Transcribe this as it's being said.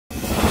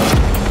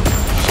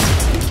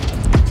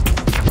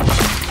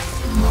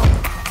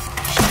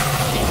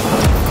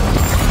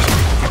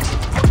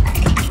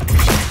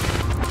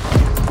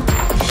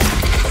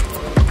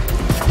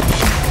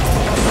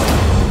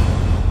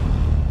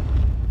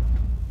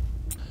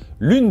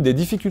L'une des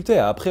difficultés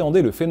à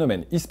appréhender le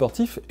phénomène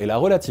e-sportif est la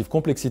relative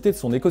complexité de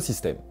son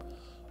écosystème.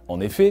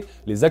 En effet,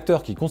 les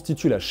acteurs qui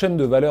constituent la chaîne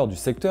de valeur du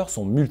secteur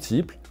sont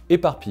multiples,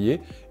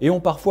 éparpillés et ont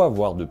parfois,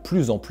 voire de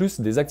plus en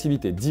plus, des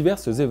activités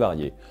diverses et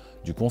variées,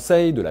 du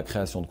conseil, de la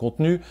création de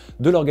contenu,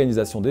 de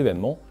l'organisation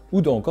d'événements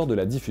ou encore de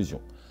la diffusion.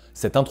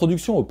 Cette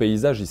introduction au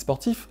paysage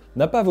e-sportif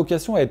n'a pas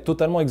vocation à être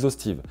totalement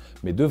exhaustive,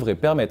 mais devrait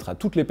permettre à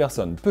toutes les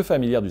personnes peu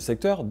familières du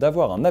secteur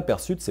d'avoir un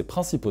aperçu de ses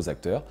principaux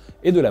acteurs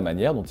et de la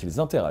manière dont ils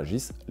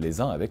interagissent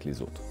les uns avec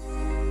les autres.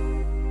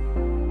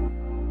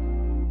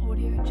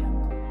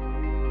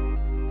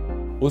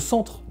 Au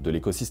centre de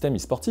l'écosystème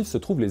e-sportif se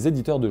trouvent les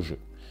éditeurs de jeux.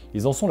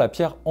 Ils en sont la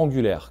pierre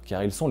angulaire,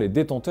 car ils sont les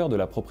détenteurs de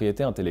la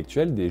propriété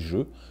intellectuelle des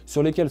jeux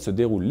sur lesquels se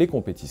déroulent les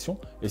compétitions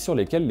et sur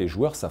lesquels les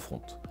joueurs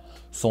s'affrontent.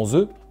 Sans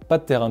eux, pas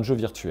de terrain de jeu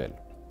virtuel.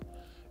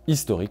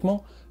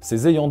 Historiquement,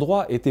 ces ayants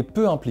droit étaient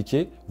peu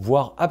impliqués,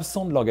 voire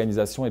absents de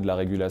l'organisation et de la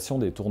régulation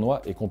des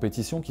tournois et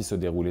compétitions qui se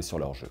déroulaient sur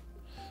leurs jeux.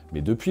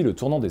 Mais depuis le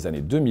tournant des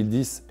années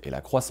 2010 et la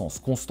croissance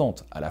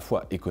constante, à la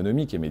fois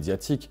économique et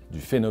médiatique,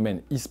 du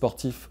phénomène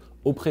e-sportif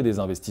auprès des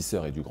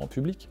investisseurs et du grand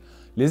public,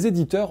 les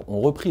éditeurs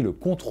ont repris le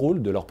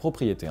contrôle de leur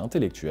propriété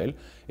intellectuelle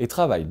et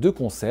travaillent de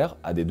concert,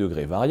 à des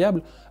degrés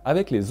variables,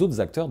 avec les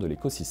autres acteurs de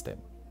l'écosystème.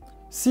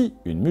 Si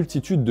une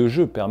multitude de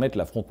jeux permettent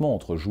l'affrontement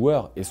entre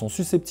joueurs et sont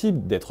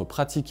susceptibles d'être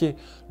pratiqués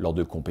lors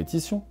de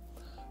compétitions,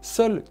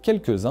 seuls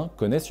quelques-uns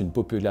connaissent une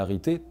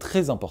popularité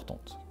très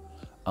importante.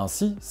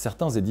 Ainsi,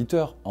 certains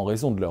éditeurs, en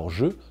raison de leurs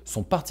jeux,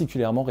 sont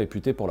particulièrement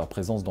réputés pour leur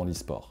présence dans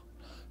l'e-sport.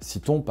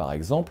 Citons par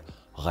exemple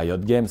Riot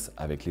Games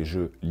avec les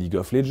jeux League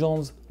of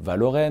Legends,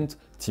 Valorant,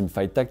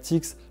 Teamfight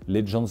Tactics,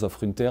 Legends of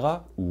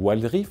Runeterra ou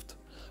Wild Rift,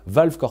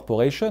 Valve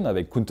Corporation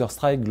avec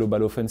Counter-Strike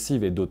Global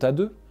Offensive et Dota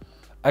 2,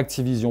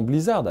 Activision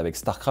Blizzard avec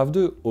StarCraft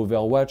 2,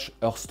 Overwatch,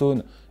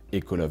 Hearthstone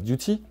et Call of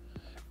Duty,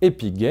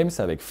 Epic Games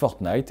avec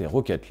Fortnite et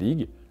Rocket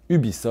League,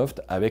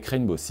 Ubisoft avec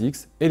Rainbow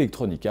Six,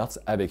 Electronic Arts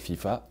avec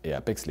FIFA et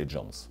Apex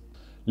Legends.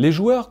 Les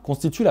joueurs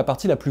constituent la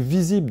partie la plus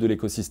visible de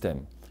l'écosystème.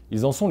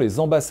 Ils en sont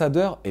les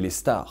ambassadeurs et les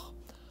stars.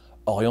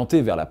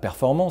 Orientés vers la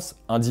performance,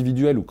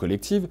 individuelle ou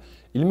collective,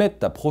 ils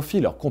mettent à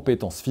profit leurs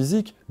compétences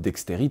physiques,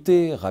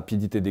 dextérité,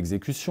 rapidité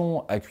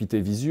d'exécution,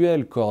 acuité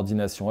visuelle,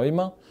 coordination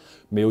œil-main,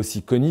 mais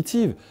aussi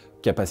cognitive,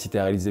 capacité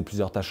à réaliser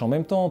plusieurs tâches en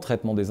même temps,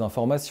 traitement des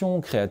informations,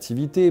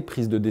 créativité,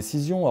 prise de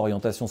décision,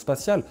 orientation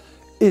spatiale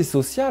et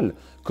sociale,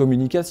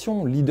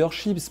 communication,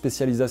 leadership,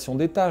 spécialisation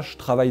des tâches,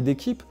 travail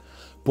d'équipe,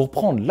 pour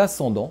prendre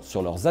l'ascendant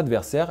sur leurs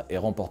adversaires et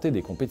remporter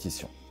des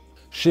compétitions.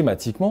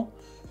 Schématiquement,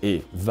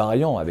 et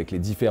variant avec les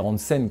différentes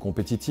scènes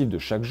compétitives de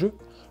chaque jeu,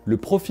 le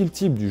profil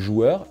type du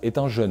joueur est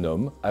un jeune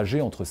homme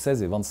âgé entre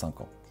 16 et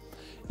 25 ans.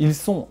 Ils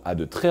sont, à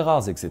de très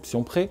rares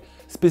exceptions près,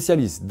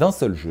 spécialistes d'un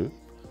seul jeu,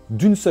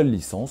 d'une seule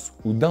licence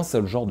ou d'un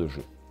seul genre de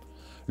jeu.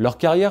 Leurs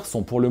carrières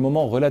sont pour le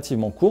moment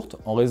relativement courtes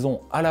en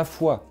raison à la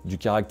fois du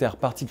caractère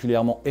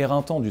particulièrement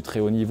éreintant du très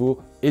haut niveau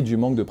et du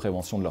manque de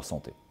prévention de leur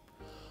santé.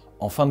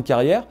 En fin de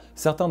carrière,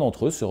 certains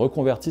d'entre eux se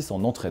reconvertissent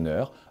en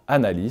entraîneurs,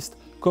 analystes,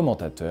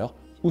 commentateurs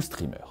ou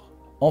streamers.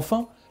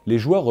 Enfin, les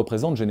joueurs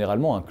représentent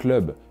généralement un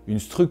club, une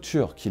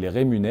structure qui les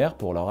rémunère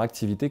pour leur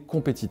activité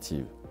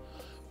compétitive.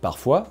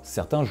 Parfois,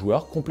 certains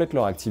joueurs complètent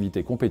leur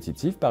activité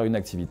compétitive par une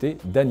activité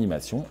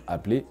d'animation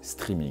appelée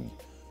streaming.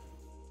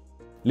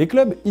 Les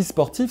clubs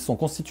e-sportifs sont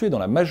constitués dans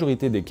la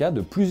majorité des cas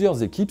de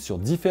plusieurs équipes sur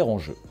différents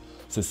jeux.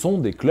 Ce sont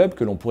des clubs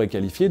que l'on pourrait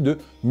qualifier de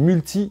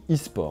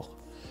multi-e-sport.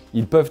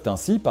 Ils peuvent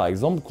ainsi, par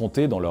exemple,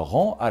 compter dans leur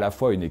rang à la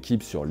fois une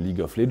équipe sur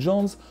League of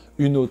Legends,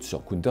 une autre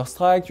sur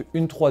Counter-Strike,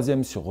 une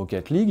troisième sur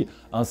Rocket League,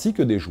 ainsi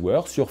que des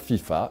joueurs sur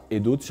FIFA et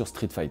d'autres sur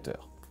Street Fighter.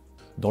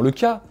 Dans le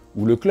cas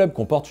où le club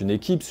comporte une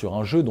équipe sur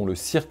un jeu dont le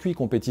circuit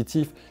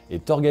compétitif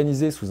est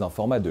organisé sous un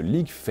format de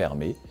ligue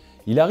fermée,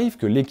 il arrive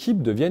que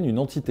l'équipe devienne une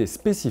entité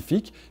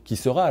spécifique qui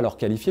sera alors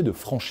qualifiée de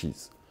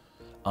franchise.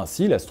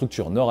 Ainsi, la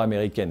structure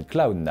nord-américaine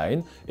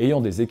Cloud9,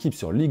 ayant des équipes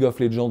sur League of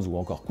Legends ou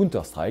encore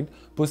Counter-Strike,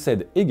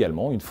 possède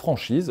également une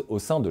franchise au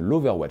sein de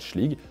l'Overwatch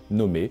League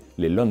nommée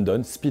les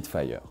London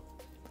Spitfire.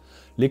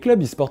 Les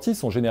clubs e-sportifs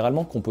sont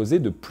généralement composés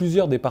de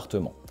plusieurs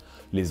départements.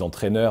 Les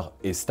entraîneurs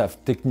et staff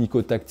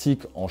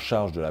technico-tactique en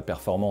charge de la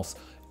performance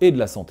et de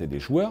la santé des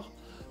joueurs,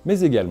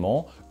 mais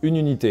également une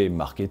unité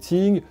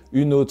marketing,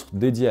 une autre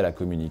dédiée à la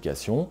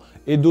communication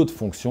et d'autres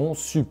fonctions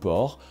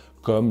support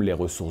comme les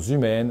ressources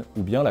humaines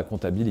ou bien la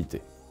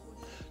comptabilité.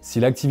 Si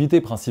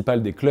l'activité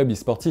principale des clubs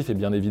e-sportifs est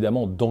bien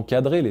évidemment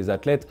d'encadrer les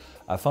athlètes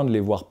afin de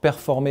les voir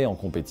performer en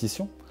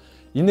compétition,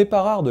 il n'est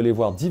pas rare de les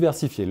voir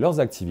diversifier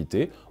leurs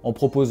activités en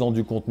proposant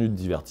du contenu de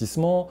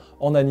divertissement,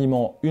 en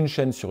animant une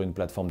chaîne sur une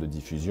plateforme de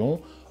diffusion,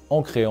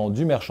 en créant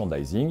du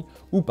merchandising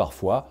ou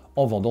parfois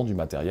en vendant du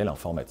matériel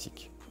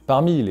informatique.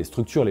 Parmi les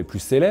structures les plus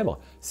célèbres,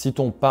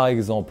 citons par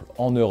exemple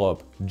en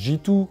Europe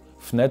G2,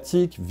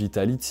 Fnatic,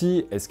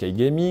 Vitality, SK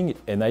Gaming,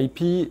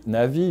 NIP,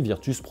 Navi,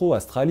 Virtus.pro,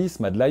 Astralis,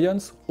 Mad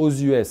Lions, aux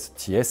US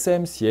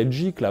TSM,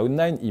 CLG,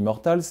 Cloud9,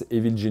 Immortals,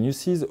 Evil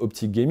Geniuses,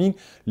 Optic Gaming,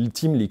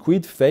 Team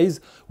Liquid,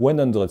 FaZe,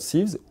 100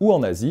 Thieves ou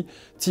en Asie,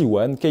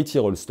 T1, KT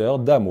Rolster,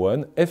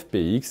 Damwon,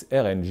 FPX,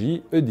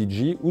 RNG,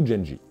 EDG ou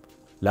Genji.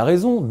 La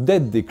raison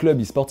d'être des clubs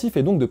e-sportifs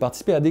est donc de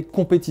participer à des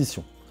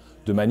compétitions.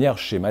 De manière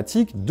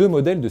schématique, deux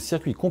modèles de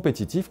circuits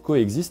compétitifs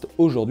coexistent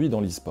aujourd'hui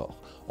dans l'e-sport,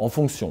 en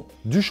fonction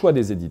du choix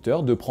des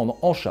éditeurs de prendre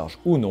en charge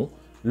ou non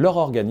leur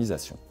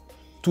organisation.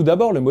 Tout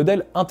d'abord, le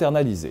modèle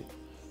internalisé.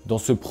 Dans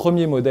ce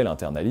premier modèle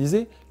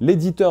internalisé,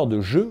 l'éditeur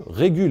de jeu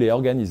régule et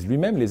organise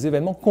lui-même les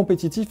événements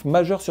compétitifs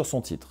majeurs sur son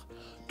titre.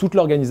 Toute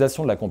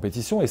l'organisation de la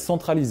compétition est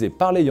centralisée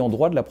par l'ayant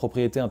droit de la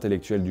propriété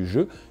intellectuelle du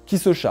jeu qui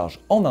se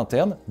charge en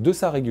interne de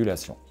sa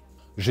régulation.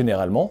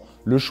 Généralement,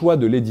 le choix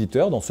de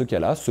l'éditeur dans ce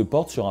cas-là se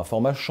porte sur un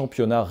format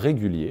championnat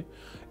régulier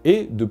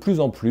et de plus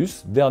en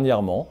plus,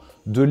 dernièrement,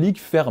 de ligues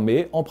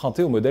fermées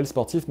empruntées au modèle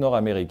sportif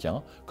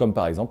nord-américain, comme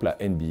par exemple la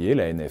NBA,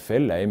 la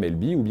NFL, la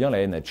MLB ou bien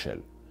la NHL.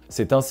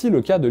 C'est ainsi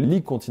le cas de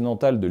Ligue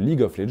continentale de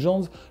League of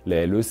Legends,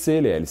 la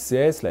LEC, les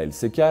LCS, la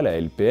LCK, la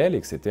LPL,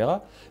 etc.,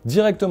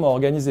 directement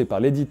organisées par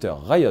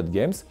l'éditeur Riot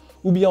Games,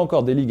 ou bien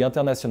encore des ligues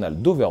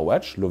internationales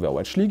d'Overwatch,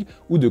 l'Overwatch League,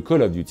 ou de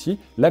Call of Duty,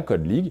 la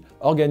COD League,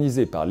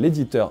 organisée par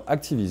l'éditeur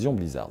Activision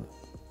Blizzard.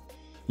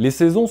 Les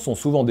saisons sont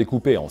souvent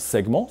découpées en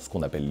segments, ce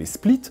qu'on appelle les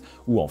splits,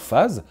 ou en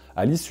phases,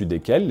 à l'issue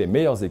desquelles les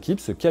meilleures équipes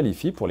se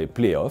qualifient pour les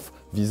playoffs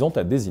visant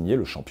à désigner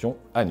le champion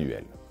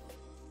annuel.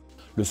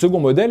 Le second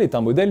modèle est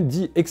un modèle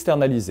dit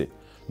externalisé.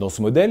 Dans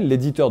ce modèle,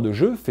 l'éditeur de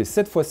jeu fait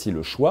cette fois-ci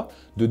le choix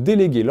de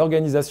déléguer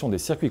l'organisation des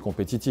circuits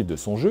compétitifs de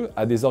son jeu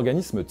à des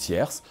organismes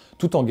tierces,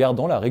 tout en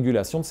gardant la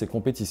régulation de ses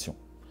compétitions.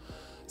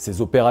 Ces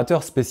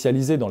opérateurs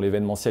spécialisés dans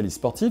l'événementiel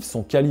e-sportif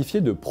sont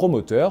qualifiés de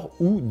promoteurs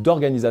ou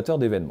d'organisateurs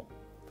d'événements.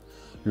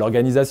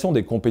 L'organisation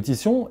des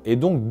compétitions est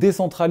donc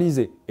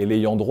décentralisée et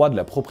l'ayant droit de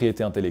la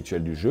propriété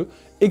intellectuelle du jeu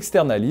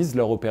externalise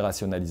leur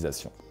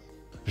opérationnalisation.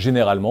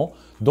 Généralement,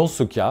 dans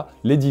ce cas,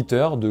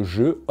 l'éditeur de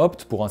jeu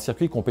opte pour un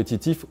circuit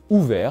compétitif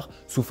ouvert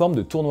sous forme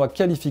de tournois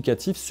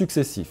qualificatifs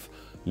successifs,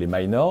 les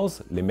minors,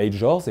 les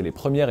majors et les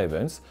premiers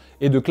events,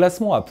 et de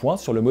classement à points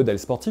sur le modèle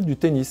sportif du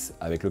tennis,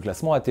 avec le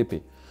classement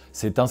ATP.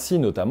 C'est ainsi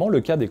notamment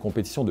le cas des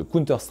compétitions de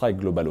Counter-Strike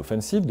Global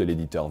Offensive de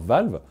l'éditeur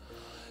Valve,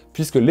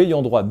 puisque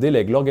l'ayant droit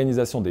délègue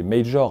l'organisation des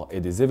majors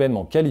et des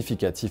événements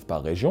qualificatifs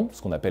par région,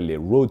 ce qu'on appelle les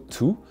Road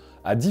to,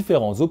 à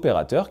différents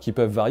opérateurs qui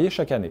peuvent varier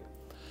chaque année.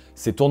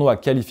 Ces tournois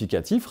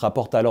qualificatifs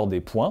rapportent alors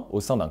des points au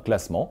sein d'un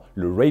classement,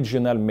 le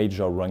Regional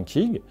Major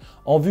Ranking,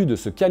 en vue de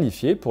se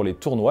qualifier pour les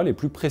tournois les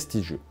plus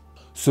prestigieux.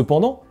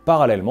 Cependant,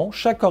 parallèlement,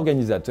 chaque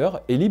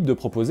organisateur est libre de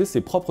proposer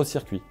ses propres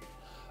circuits.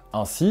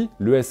 Ainsi,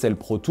 l'ESL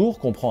Pro Tour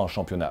comprend un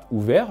championnat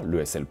ouvert,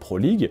 l'ESL Pro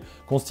League,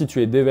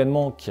 constitué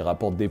d'événements qui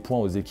rapportent des points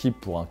aux équipes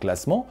pour un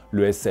classement,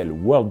 l'ESL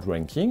World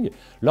Ranking,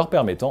 leur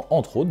permettant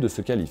entre autres de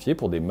se qualifier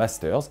pour des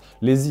Masters,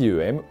 les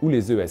IEM ou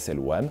les ESL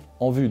One,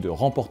 en vue de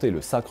remporter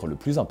le sacre le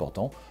plus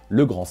important,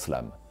 le Grand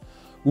Slam.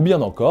 Ou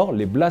bien encore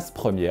les Blast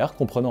premières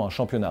comprenant un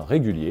championnat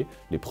régulier,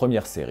 les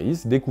premières séries,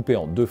 découpées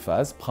en deux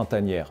phases,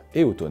 printanières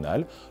et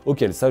automnales,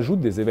 auxquelles s'ajoutent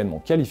des événements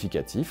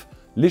qualificatifs,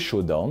 les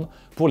Showdowns,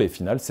 pour les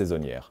finales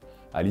saisonnières.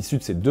 À l'issue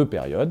de ces deux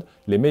périodes,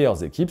 les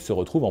meilleures équipes se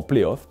retrouvent en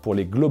play-off pour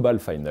les Global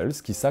Finals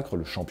qui sacrent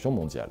le champion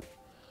mondial.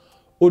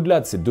 Au-delà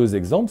de ces deux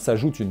exemples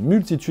s'ajoute une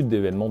multitude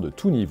d'événements de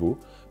tous niveaux,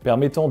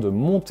 permettant de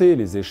monter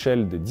les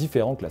échelles des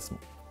différents classements.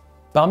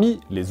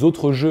 Parmi les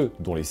autres jeux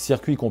dont les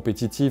circuits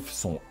compétitifs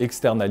sont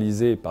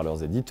externalisés par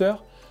leurs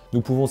éditeurs,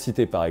 nous pouvons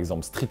citer par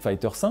exemple Street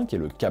Fighter V et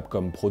le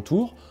Capcom Pro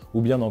Tour,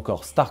 ou bien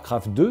encore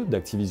StarCraft 2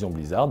 d'Activision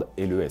Blizzard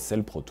et le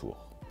ESL Pro Tour.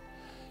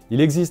 Il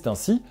existe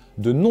ainsi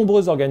de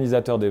nombreux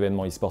organisateurs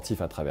d'événements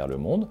e-sportifs à travers le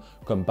monde,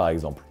 comme par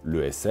exemple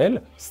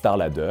l'ESL,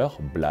 StarLadder,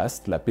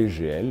 Blast, la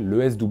PGL,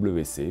 le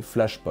SWC,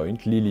 Flashpoint,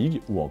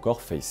 l'E-League ou encore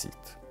Faceit.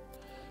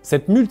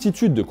 Cette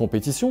multitude de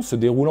compétitions se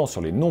déroulant sur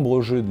les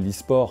nombreux jeux de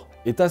l'e-sport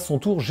est à son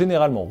tour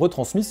généralement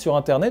retransmise sur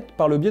Internet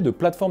par le biais de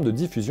plateformes de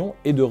diffusion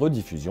et de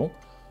rediffusion,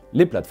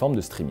 les plateformes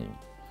de streaming.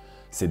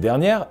 Ces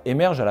dernières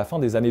émergent à la fin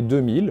des années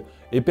 2000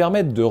 et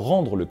permettent de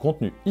rendre le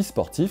contenu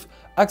e-sportif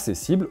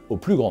accessible au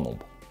plus grand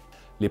nombre.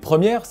 Les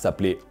premières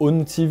s'appelaient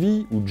Own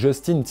TV ou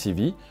Justin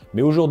TV,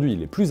 mais aujourd'hui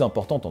les plus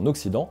importantes en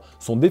Occident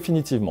sont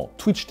définitivement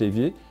Twitch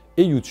TV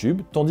et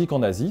YouTube, tandis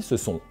qu'en Asie ce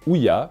sont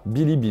Ouya,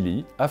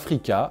 Bilibili,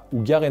 Africa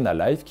ou Garena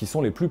Live qui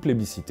sont les plus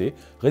plébiscités,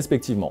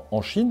 respectivement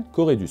en Chine,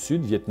 Corée du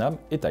Sud, Vietnam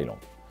et Thaïlande.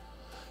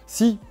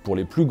 Si, pour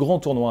les plus grands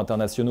tournois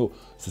internationaux,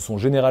 ce sont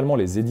généralement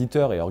les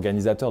éditeurs et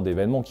organisateurs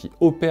d'événements qui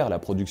opèrent la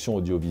production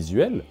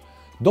audiovisuelle,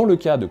 dans le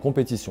cas de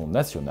compétitions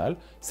nationales,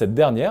 cette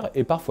dernière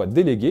est parfois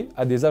déléguée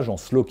à des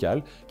agences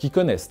locales qui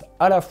connaissent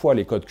à la fois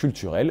les codes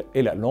culturels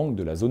et la langue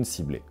de la zone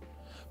ciblée.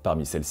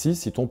 Parmi celles-ci,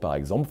 citons par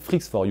exemple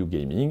Freaks4U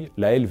Gaming,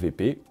 la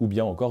LVP ou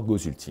bien encore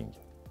Gozulting.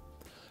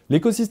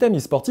 L'écosystème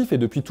e-sportif est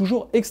depuis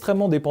toujours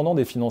extrêmement dépendant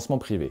des financements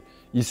privés,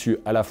 issus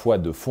à la fois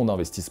de fonds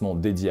d'investissement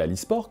dédiés à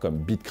l'e-sport comme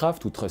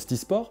Bitcraft ou Trust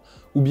eSport,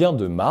 ou bien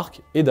de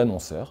marques et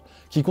d'annonceurs,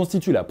 qui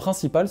constituent la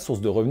principale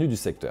source de revenus du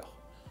secteur.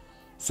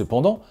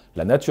 Cependant,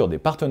 la nature des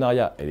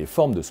partenariats et les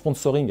formes de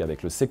sponsoring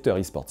avec le secteur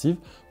e-sportif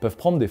peuvent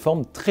prendre des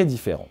formes très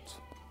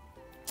différentes.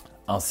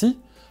 Ainsi,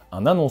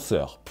 un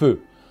annonceur peut,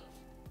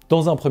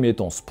 dans un premier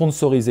temps,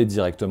 sponsoriser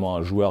directement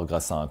un joueur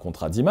grâce à un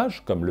contrat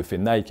d'image, comme le fait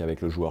Nike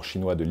avec le joueur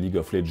chinois de League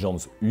of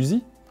Legends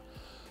Uzi.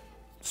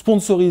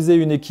 Sponsoriser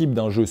une équipe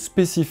d'un jeu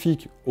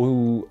spécifique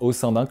au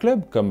sein d'un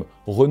club, comme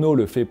Renault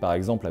le fait par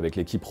exemple avec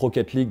l'équipe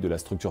Rocket League de la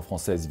structure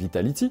française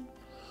Vitality.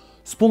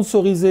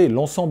 Sponsoriser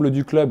l'ensemble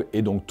du club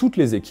et donc toutes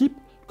les équipes,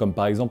 comme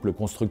par exemple le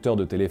constructeur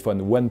de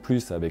téléphone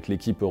OnePlus avec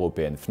l'équipe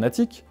européenne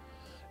Fnatic.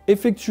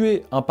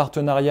 Effectuer un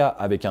partenariat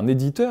avec un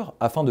éditeur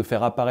afin de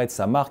faire apparaître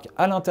sa marque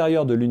à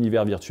l'intérieur de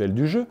l'univers virtuel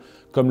du jeu,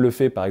 comme le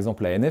fait par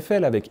exemple la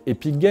NFL avec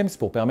Epic Games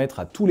pour permettre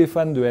à tous les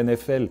fans de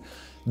NFL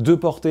de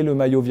porter le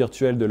maillot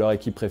virtuel de leur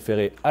équipe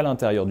préférée à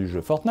l'intérieur du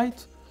jeu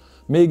Fortnite,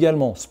 mais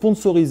également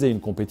sponsoriser une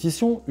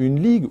compétition,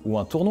 une ligue ou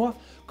un tournoi,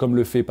 comme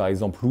le fait par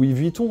exemple Louis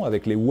Vuitton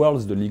avec les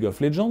Worlds de League of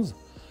Legends.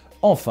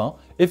 Enfin,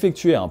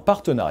 effectuer un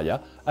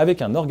partenariat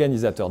avec un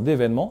organisateur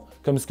d'événements,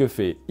 comme ce que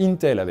fait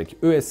Intel avec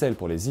ESL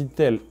pour les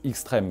Intel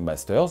Extreme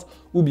Masters,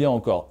 ou bien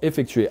encore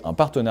effectuer un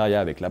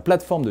partenariat avec la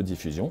plateforme de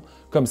diffusion,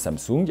 comme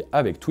Samsung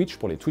avec Twitch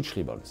pour les Twitch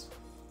Rivals.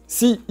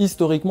 Si,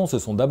 historiquement, ce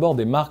sont d'abord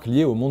des marques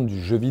liées au monde du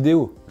jeu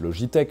vidéo,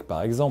 Logitech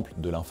par exemple,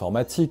 de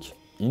l'informatique,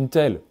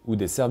 Intel ou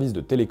des services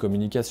de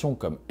télécommunications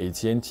comme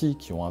AT&T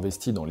qui ont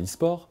investi dans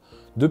l'e-sport,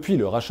 depuis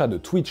le rachat de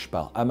Twitch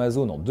par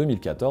Amazon en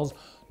 2014,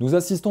 nous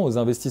assistons aux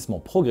investissements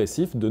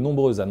progressifs de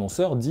nombreux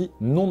annonceurs dits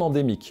non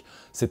endémiques,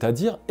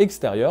 c'est-à-dire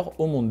extérieurs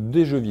au monde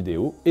des jeux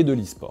vidéo et de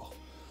l'e-sport.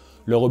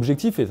 Leur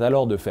objectif est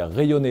alors de faire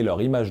rayonner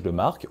leur image de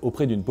marque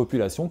auprès d'une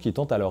population qui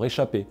tente à leur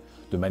échapper,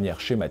 de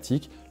manière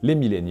schématique, les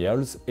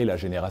millennials et la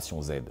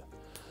génération Z.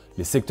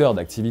 Les secteurs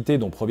d'activité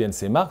dont proviennent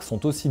ces marques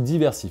sont aussi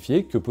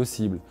diversifiés que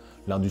possible.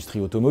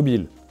 L'industrie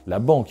automobile, la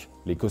banque,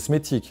 les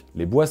cosmétiques,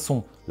 les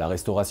boissons, la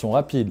restauration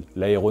rapide,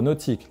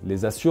 l'aéronautique,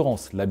 les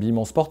assurances,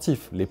 l'habillement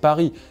sportif, les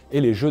paris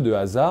et les jeux de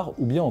hasard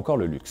ou bien encore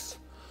le luxe.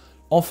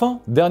 Enfin,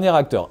 dernier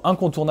acteur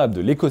incontournable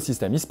de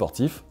l'écosystème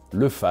e-sportif,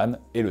 le fan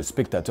et le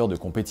spectateur de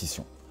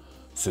compétition.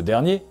 Ce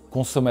dernier,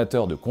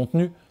 consommateur de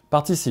contenu,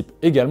 participe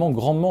également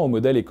grandement au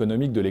modèle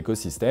économique de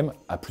l'écosystème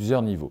à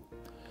plusieurs niveaux.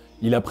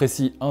 Il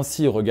apprécie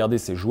ainsi regarder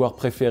ses joueurs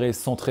préférés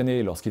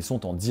s'entraîner lorsqu'ils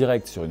sont en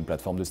direct sur une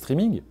plateforme de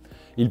streaming.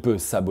 Il peut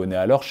s'abonner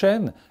à leur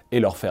chaîne et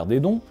leur faire des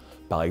dons,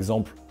 par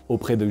exemple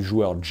auprès du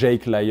joueur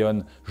Jake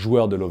Lyon,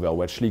 joueur de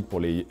l'Overwatch League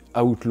pour les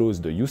Outlaws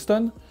de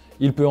Houston.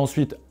 Il peut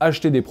ensuite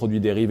acheter des produits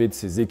dérivés de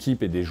ses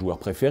équipes et des joueurs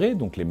préférés,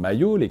 donc les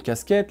maillots, les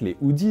casquettes, les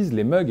hoodies,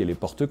 les mugs et les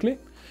porte-clés.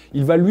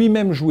 Il va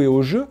lui-même jouer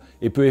au jeu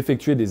et peut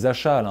effectuer des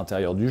achats à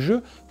l'intérieur du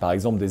jeu, par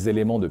exemple des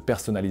éléments de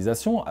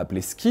personnalisation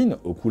appelés skins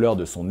aux couleurs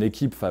de son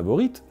équipe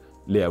favorite,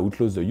 les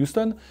Outlaws de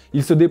Houston.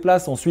 Il se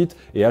déplace ensuite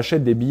et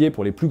achète des billets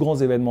pour les plus grands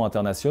événements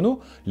internationaux,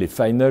 les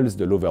Finals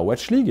de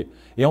l'Overwatch League.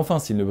 Et enfin,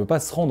 s'il ne peut pas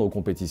se rendre aux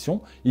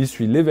compétitions, il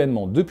suit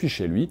l'événement depuis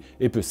chez lui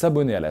et peut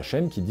s'abonner à la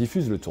chaîne qui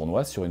diffuse le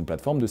tournoi sur une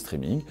plateforme de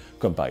streaming,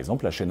 comme par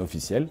exemple la chaîne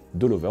officielle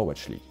de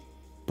l'Overwatch League.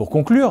 Pour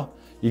conclure,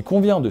 il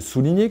convient de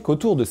souligner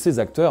qu'autour de ces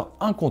acteurs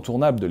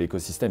incontournables de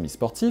l'écosystème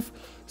e-sportif,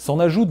 s'en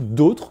ajoutent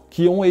d'autres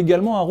qui ont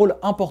également un rôle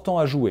important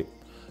à jouer.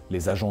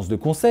 Les agences de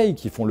conseil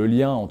qui font le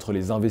lien entre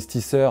les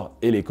investisseurs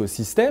et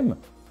l'écosystème,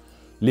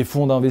 les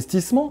fonds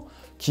d'investissement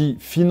qui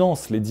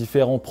financent les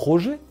différents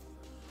projets,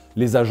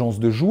 les agences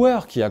de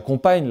joueurs qui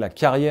accompagnent la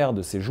carrière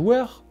de ces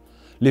joueurs,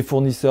 les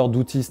fournisseurs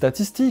d'outils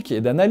statistiques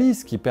et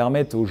d'analyse qui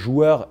permettent aux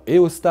joueurs et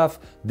au staff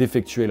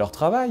d'effectuer leur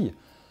travail,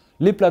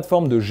 les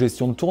plateformes de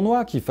gestion de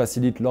tournois qui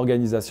facilitent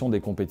l'organisation des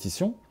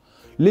compétitions,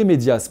 les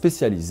médias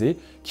spécialisés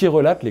qui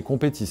relatent les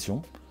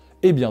compétitions,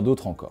 et bien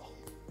d'autres encore.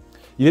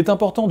 Il est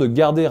important de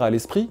garder à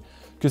l'esprit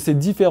que ces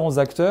différents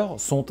acteurs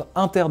sont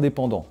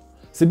interdépendants.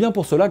 C'est bien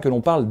pour cela que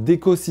l'on parle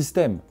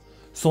d'écosystème.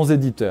 Sans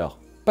éditeur,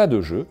 pas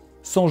de jeu,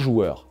 sans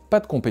joueurs,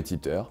 pas de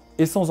compétiteurs,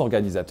 et sans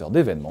organisateur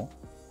d'événements,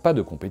 pas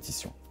de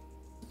compétition.